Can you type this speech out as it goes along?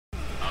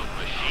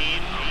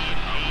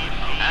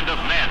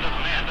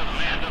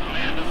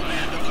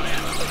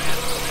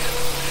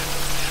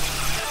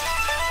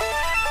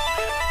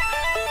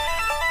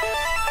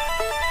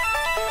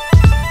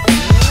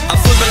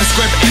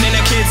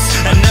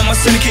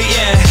syndicate,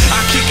 yeah. I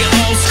kick it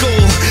old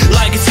school,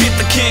 like it's hit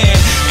the can.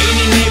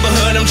 Any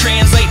neighborhood, I'm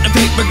translating the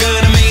paper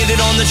good. I made it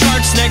on the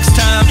charts, next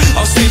time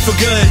I'll stay for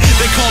good.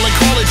 They call it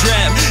college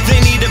rap, they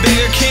need a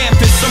bigger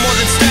campus. Some more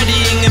than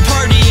studying and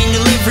partying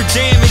and liver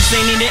damage.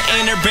 They need to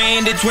enter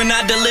bandage when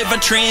I deliver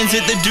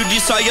transit. The dude,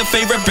 you saw your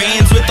favorite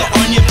bands with the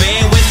on your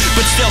bandwidth.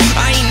 But still,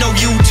 I ain't no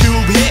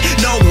YouTube hit,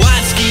 no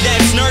Watsky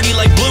that's nerdy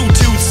like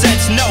Bluetooth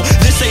sets. No,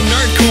 this ain't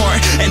nerdcore,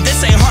 and this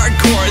ain't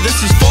hardcore. This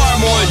is far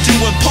more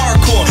doing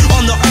parkour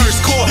on the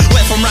Earth's core.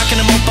 Went from rocking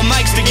them open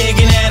mics to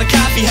gigging at a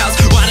coffee house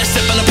while I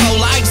sipping a pro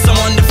like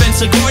someone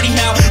defense of Gordie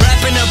Howe.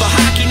 Rapping about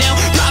hockey now,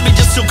 probably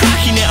just so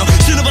cocky now.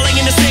 Soon I'll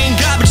in the same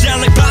garbage down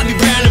like Bobby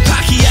Brown and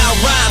Pacquiao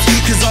rhymes.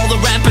 Cause all the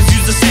rappers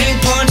use the same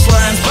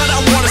punchlines, but I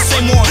wanna say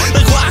more.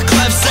 Like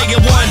Wyclef, say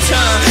it one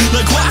time.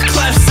 Like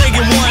Wyclef, say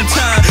it one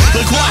time.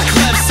 Like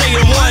Wyclef, say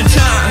it one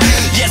time.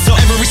 Yeah, so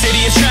every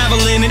city is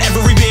traveling and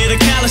every bit of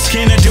callous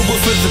skin. I do it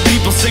for the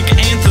people sick of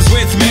anthems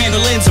with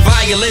mandolins and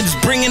violins,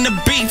 bringing the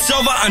beats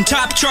over on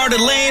top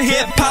charted land.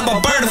 Hip-hop,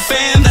 Alberta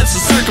fan, that's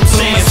a circumstance.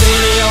 Put my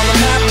city on the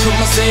map, put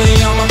my city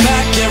on my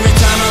back. Every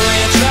time I lay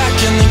a track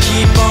and they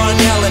keep on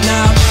yelling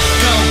out,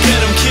 go get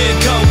 'em kid,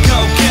 go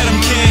get 'em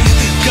kid.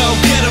 Go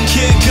get 'em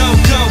kid, go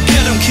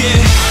get 'em kid.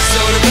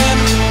 so to them,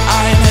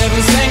 I am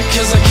heaven sent.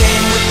 Cause I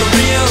came with the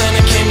real and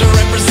I came to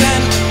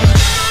represent.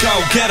 Go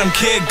get 'em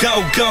kid,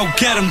 go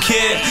get 'em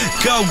kid.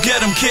 Go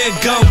get 'em kid,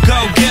 go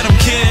get 'em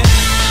kid.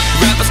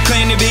 Rappers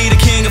claim to be the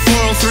king of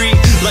 403,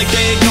 like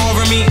they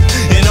ignoring me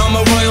and all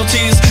my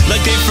royalties,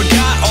 like they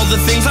forgot all the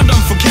things I've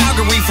done for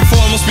Calgary. From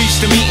formal speech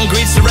to meet and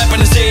greets to repping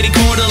the city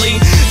quarterly.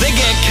 They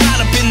get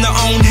caught up in their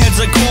own heads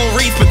like coral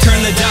reef, but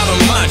turn the dial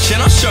on much,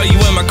 and I'll show you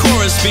in my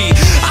chorus beat.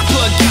 I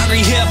put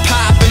Calgary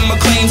hip-hop in my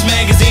claims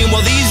magazine,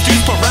 while these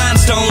dudes put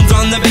rhinestones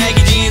on the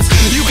baggy jeans.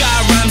 You got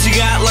rhymes, you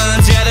got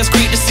lines, yeah, that's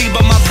great to see,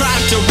 but my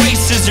product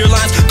erases your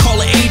lines.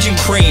 Call it aging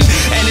cream,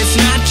 and it's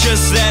not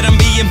just that I'm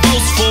being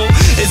boastful,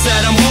 it's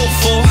that I'm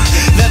hopeful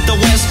that the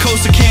west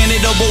coast of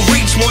Canada will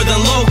reach more than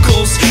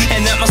locals,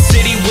 and that my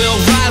city will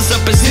rise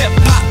up as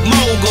hip-hop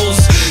moguls.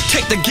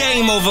 Take the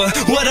game over.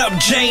 What up,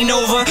 Jane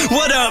over?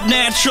 What up,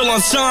 Natural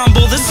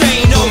Ensemble? This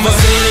ain't Put over. my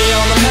city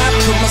on the map,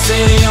 put my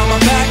city on my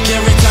back.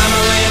 Every time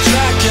I lay a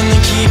track and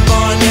they keep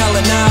on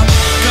yelling out,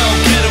 Go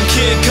get 'em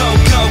kid, go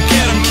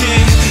get 'em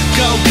kid.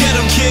 Go get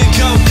 'em kid,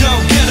 go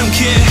get 'em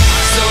kid.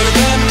 so to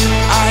them,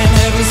 I am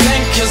heaven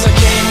sent. Cause I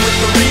came with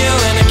the real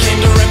and I came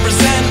to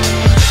represent.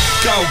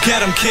 Go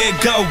get 'em kid,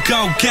 go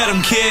get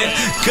 'em kid.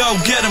 Go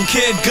get 'em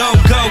kid, go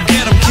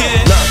get 'em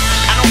kid. Look,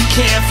 I don't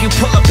care if you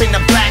pull up in a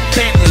black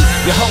Bentley.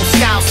 Your whole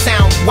style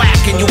sound whack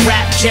and you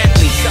rap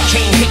gently.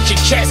 Chain hit your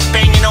chest,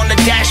 banging on the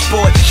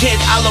dashboard. Kid,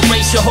 I'll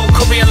erase your whole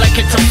career like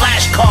it's a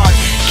flashcard.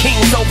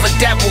 Kings over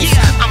devils,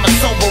 I'm a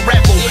sober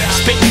rebel.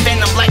 Spitting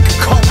venom like a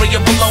cobra,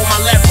 you're below my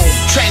level.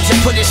 Transit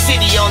put a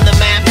city on the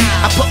map,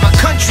 I put my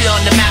country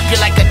on the map.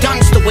 You're like a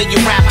dunce the way you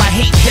rap. I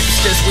hate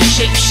hipsters with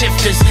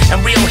shapeshifters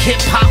and real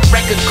hip-hop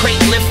record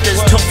crate lifters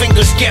till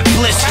fingers get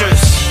blisters.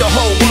 The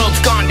whole world's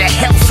gone to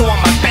hell, so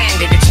I'm a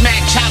bandit. It's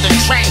Madchild in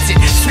transit,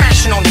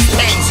 smashing on these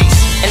pansies.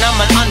 And I'm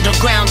an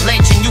underground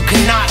legend, you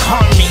cannot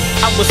harm me.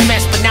 I was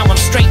messed, but now I'm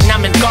straight and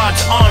I'm in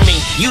God's army.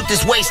 Youth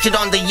is wasted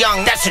on the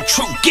young, that's a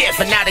true gift.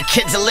 And now the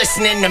kids are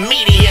listening to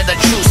me to hear the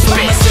true Put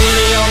my spit.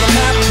 city on the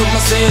map, put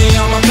my city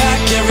on my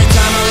back. Every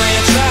time I lay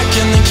a track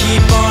and they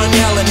keep on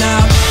yelling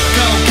out,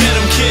 Go get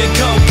 'em kid,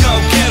 go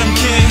get 'em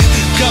kid.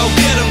 Go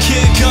get 'em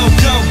kid, go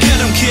get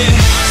 'em kid.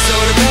 so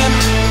to them,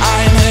 I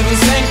am heaven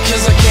sent.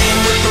 Cause I came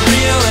with the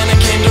real and I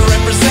came to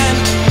represent.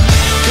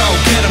 Go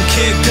get 'em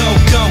kid, go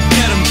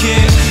get 'em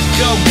kid.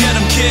 Go get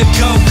 'em kid,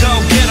 go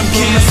get 'em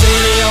Put kid. my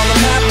city on the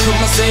map, put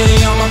my city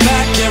on my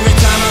back. Every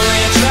time I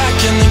lay a track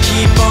and they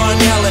keep on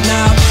yelling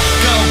out,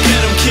 Go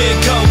get 'em kid,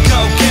 go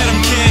get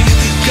 'em kid.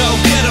 Go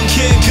get 'em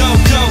kid, go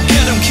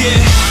get 'em kid.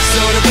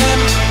 so to them,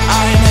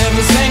 I am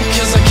heaven sent.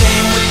 Cause I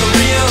came with the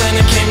real and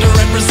I came to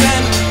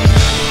represent.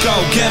 Go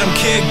get 'em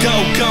kid, go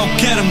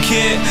get 'em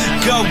kid.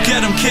 Go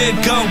get 'em kid,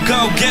 go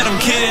get 'em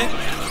kid.